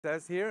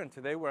Says here, and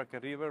today we're at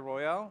Caribe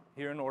Royale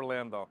here in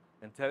Orlando.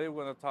 And today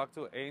we're going to talk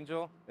to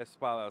Ángel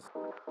Espadas.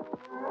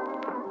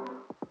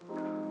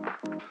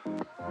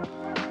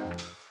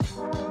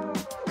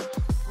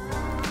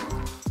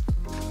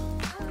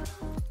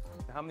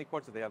 How many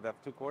courts do they have? They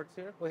have 2 courts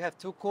here? We have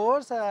 2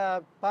 courts,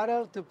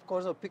 paddle, 2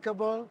 courts of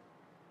pickleball.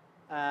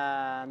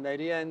 And the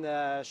idea in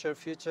the short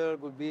future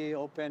would be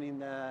open in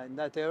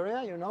that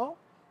area, you know.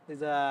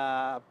 It's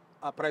a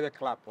private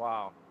club.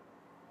 Wow.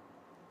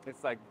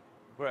 It's like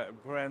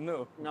brand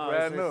new. No,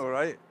 brand new,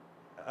 right?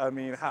 I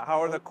mean,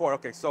 how are the courts?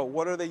 Okay, so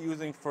what are they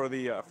using for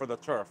the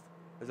turf?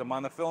 Is it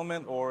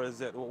monofilament or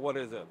is it, what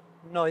is it?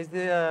 No, it's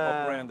the...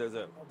 what brand is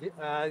it? It's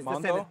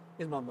Mondo? the same.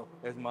 It's Mondo.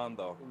 It's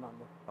Mondo. It's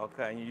Mondo.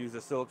 Okay, and you use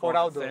the silicone For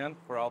outdoor. sand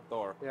for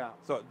outdoor. Yeah.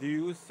 So do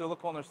you use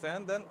silicone or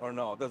sand then, or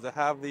no? Does it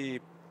have is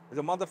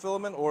it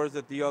monofilament or is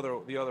it the other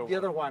one? The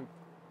other one.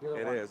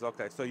 It is,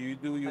 okay. So you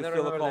do use don't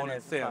remember the silicone name,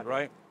 and sand, exactly.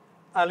 right?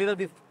 A little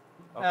bit.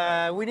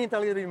 Okay. We need a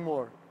little bit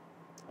more.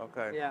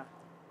 Okay. Yeah.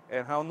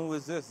 And how new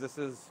is this? This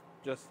is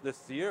just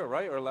this year,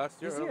 right? Or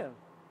last year? This year.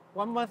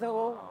 1 month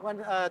ago,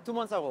 2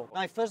 months ago.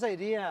 My first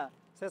idea,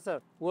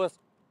 César, was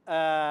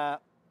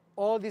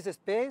all this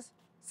space,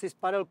 6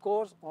 paddle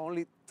courts,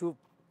 only 2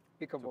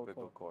 pickleball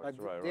courts. But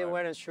right, they right.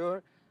 weren't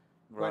sure.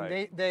 Right.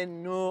 When they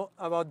knew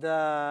about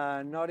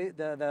the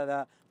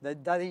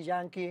Daddy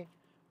Yankee,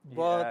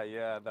 but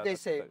they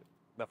say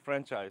the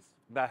franchise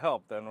that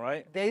helped them,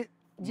 right? they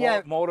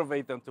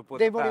motivate them to put.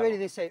 They the paddle.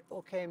 motivated. They say,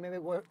 okay, maybe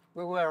we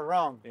were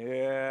wrong. Yeah,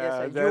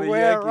 Yes, Daddy you were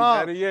Yankee,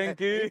 wrong. Daddy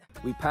Yankee.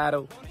 We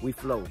paddle, we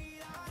flow.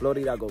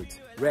 Florida goats.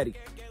 Ready.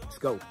 Let's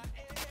go.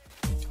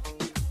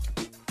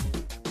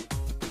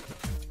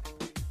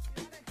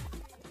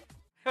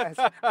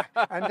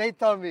 And they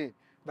told me,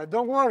 but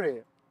don't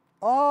worry,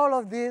 all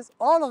of these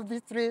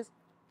trees,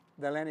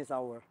 the land is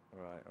ours.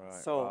 Right.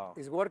 So wow.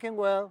 it's working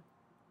well.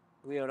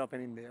 We are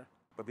opening there.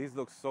 But these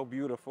look so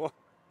beautiful.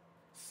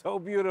 So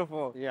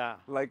beautiful. Yeah.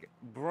 Like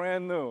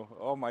brand new.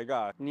 Oh my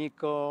God.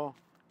 Nico,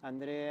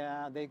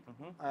 Andrea, they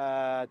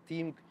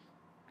team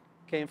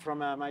came from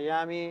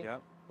Miami. Yeah.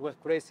 It was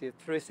crazy.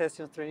 3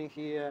 sessions training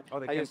here.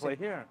 Oh, they can play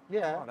here?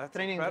 Yeah, Oh, that's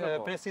training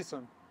incredible.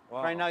 pre-season.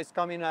 Wow. Right now it's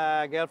coming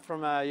a girl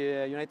from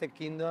United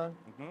Kingdom.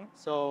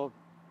 So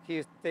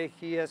he stay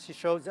here. She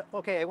shows,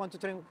 okay, I want to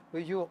train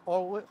with you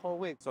all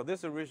week. So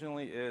this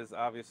originally is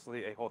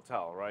obviously a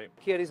hotel, right?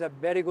 Here is a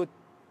very good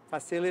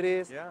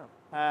facilities. Yeah.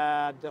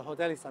 The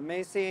hotel is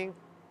amazing.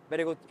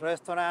 Very good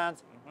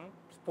restaurants,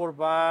 sport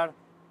bar.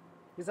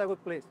 It's a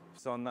good place.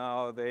 So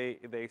now they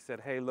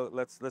said, hey, look,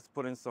 let's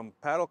put in some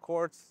paddle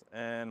courts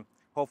and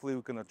hopefully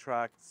we can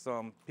attract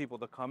some people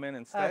to come in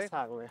and stay.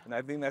 Exactly. And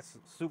I think that's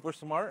super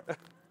smart.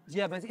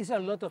 Yeah, but it's a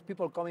lot of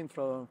people coming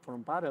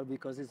from paddle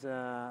because it's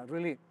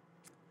really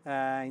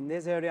in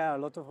this area a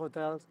lot of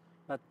hotels,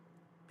 but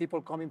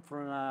people coming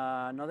from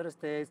another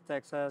states,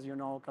 Texas, you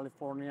know,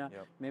 California,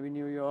 maybe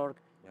New York.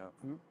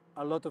 Yeah.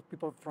 A lot of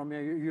people from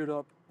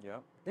Europe. Yeah.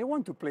 They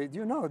want to play.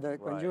 You know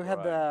that when Right, you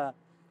have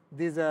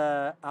this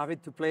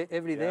habit to play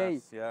every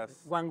day.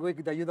 Yes. 1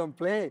 week that you don't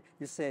play,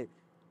 you say,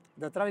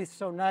 the travel is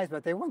so nice,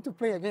 but I want to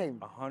play a game.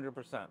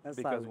 100%. That's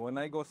Because solid. when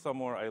I go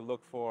somewhere, I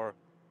look for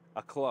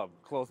a club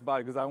close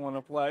by because I want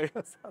to play.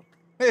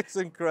 It's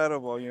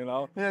incredible, you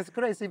know? Yeah, it's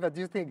crazy, but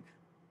you think,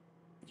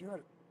 you're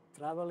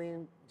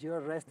traveling, you're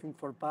resting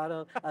for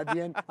paddle at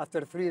the end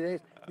after 3 days.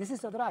 This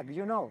is a drug,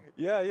 you know.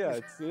 Yeah,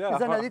 it's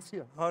It's an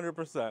addiction.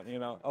 100%, you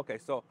know. Okay,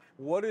 so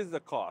what is the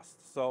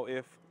cost? So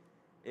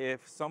if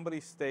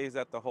somebody stays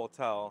at the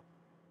hotel,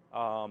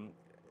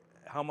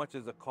 how much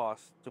is the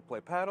cost to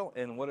play paddle?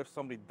 And what if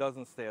somebody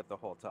doesn't stay at the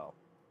hotel?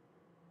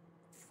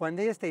 When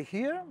they stay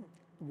here,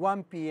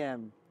 1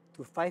 p.m.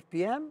 to 5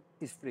 p.m.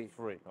 is free.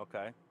 Free,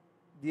 okay.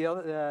 The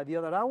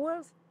other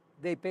hours,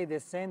 they pay the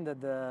same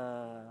that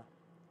the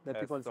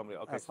people. Somebody,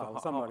 okay, as so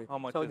somebody. how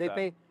much so is they that?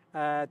 pay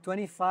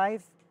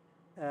 25.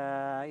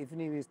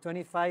 Evening is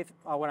 25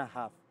 hour and a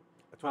half.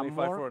 25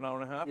 for an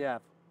hour and a half? Yeah.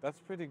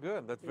 That's pretty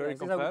good. That's very Yes,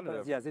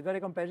 competitive. Yes, it's very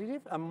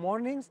competitive. And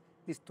mornings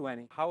is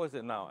 20. How is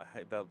it now,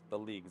 the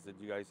leagues? Did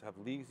you guys have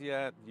leagues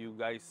yet? Do you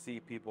guys see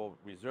people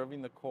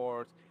reserving the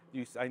courts?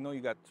 I know you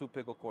got 2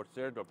 pickle courts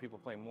there. Do people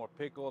play more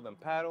pickle than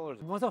paddle? Or is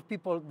it Most of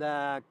people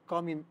that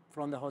coming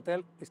from the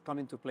hotel is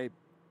coming to play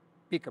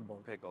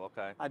pickleball. pickle,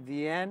 okay. At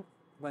the end,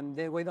 when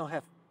we don't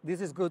have, this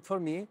is good for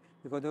me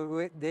because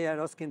they are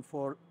asking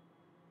for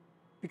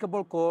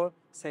pickleball court,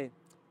 say,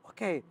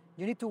 okay,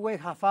 you need to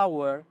wait half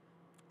hour.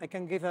 I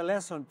can give a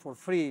lesson for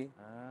free.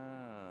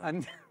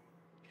 And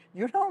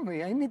you know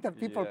me, I need the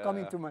people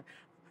coming to my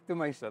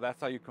So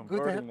that's how you're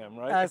converting them,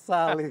 right?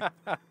 Exactly.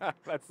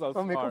 That's so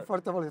From a smart.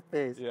 comfortable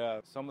space.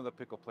 Yeah, some of the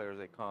pickle players,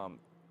 they come,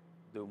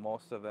 do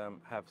most of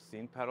them have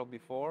seen paddle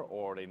before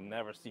or they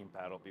never seen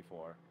paddle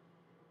before?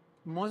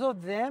 Most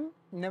of them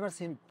never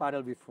seen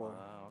paddle before.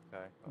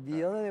 Okay.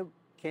 The other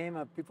came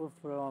people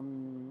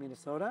from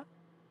Minnesota.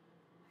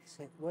 I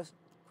said, it was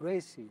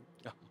crazy,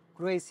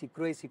 crazy.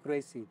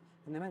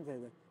 And the man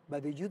said,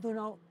 but did you do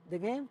know the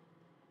game?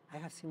 I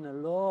have seen a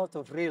lot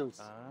of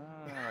reels.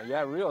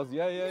 Yeah, reels.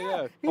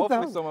 Yeah.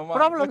 Hopefully some of mine.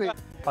 Probably.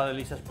 Padel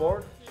is a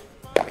sport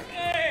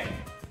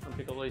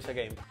lo dice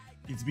game.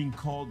 It's been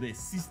called the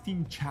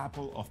Sistine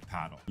Chapel of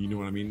Paddle. You know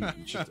what I mean?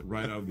 It's just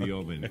right out of the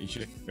oven. It's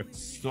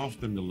just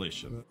soft and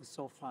delicious. It's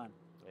so fun.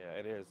 Yeah,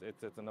 it is.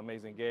 It's an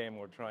amazing game.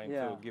 We're trying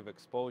Yeah. to give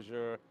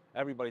exposure.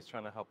 Everybody's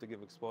trying to help to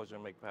give exposure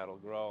and make paddle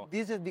grow.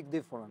 This is a big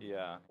difference.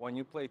 Yeah. When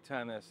you play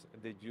tennis,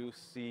 did you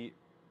see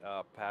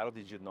paddle?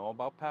 Did you know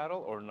about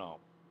paddle or no?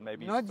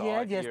 Maybe you Not saw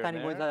yet. it Yes, here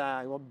starting and with there?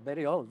 I was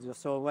very old.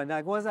 So when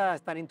I was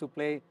starting to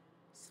play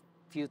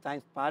few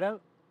times paddle,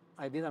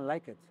 I didn't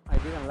like it. I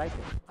didn't like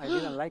it. I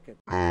didn't like it.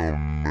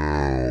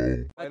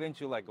 Why didn't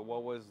you like it?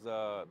 What was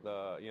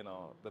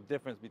the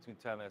difference between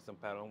tennis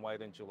and paddle, and why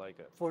didn't you like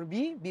it? For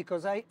me,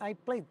 because I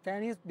played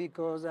tennis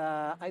because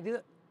I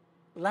did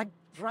like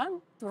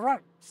to run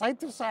side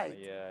to side.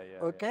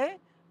 Yeah. Okay,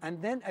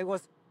 and then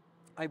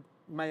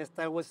my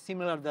style was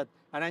similar that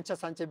Arantxa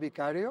Sánchez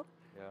Vicario,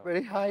 Yeah.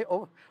 very high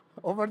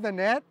over the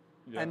net,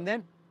 Yeah. and then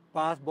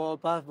pass ball,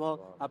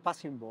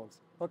 passing balls.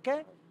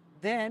 Okay,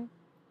 then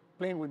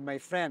playing with my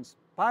friends,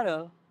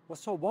 paddle was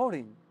so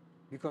boring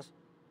because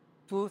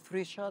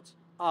 2-3 shots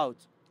out.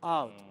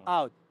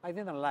 I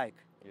didn't like.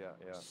 Yeah.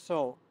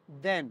 So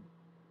then,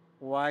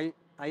 why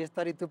I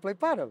started to play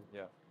paddle?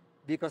 Yeah.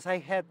 Because I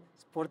had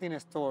sporting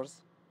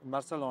stores in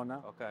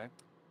Barcelona, Okay.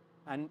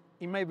 and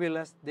in my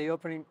village they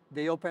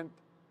opened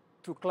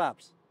 2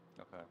 clubs.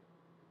 Okay.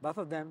 Both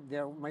of them, they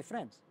are my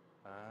friends.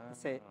 I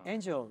say, Ah.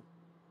 Angel,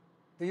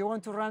 do you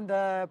want to run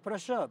the pro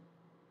shop?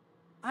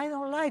 I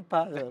don't like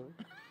paddle.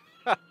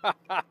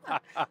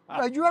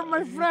 But you are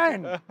my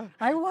friend.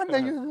 I want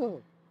that you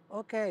do.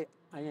 Okay,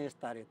 and I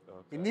started.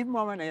 In Okay. this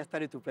moment, I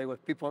started to play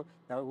with people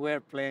that were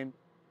playing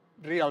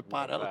real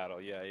paddle.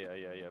 Paddle. Yeah.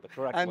 The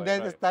correct And way,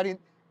 then right. starting,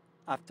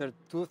 after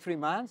 2-3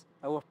 months,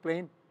 I was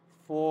playing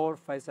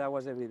 4-5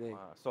 hours every day.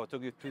 Wow. So it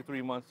took you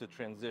 2-3 months to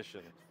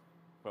transition.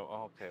 From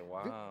okay,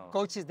 wow.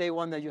 Coaches, they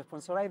want that you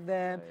sponsorize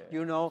them. Yeah.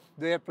 You know,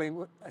 they are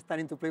playing,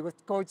 starting to play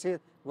with coaches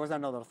was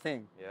another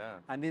thing. Yeah.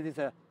 And it is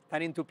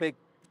starting to play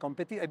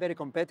very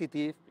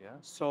competitive. Yeah.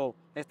 So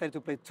I started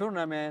to play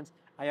tournaments.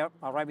 I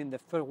arrived in the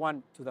first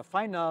one to the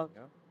final,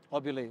 Yeah.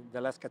 obviously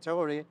the last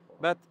category.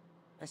 But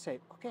I say,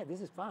 okay,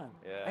 this is fun.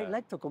 I Yeah.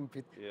 like to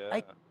compete. Yeah.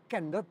 I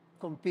cannot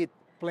compete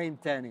playing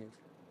tennis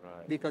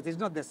Right. because it's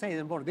not the same,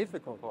 it's more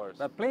difficult. Of course.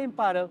 But playing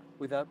paddle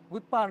with a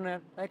good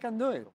partner, I can do it.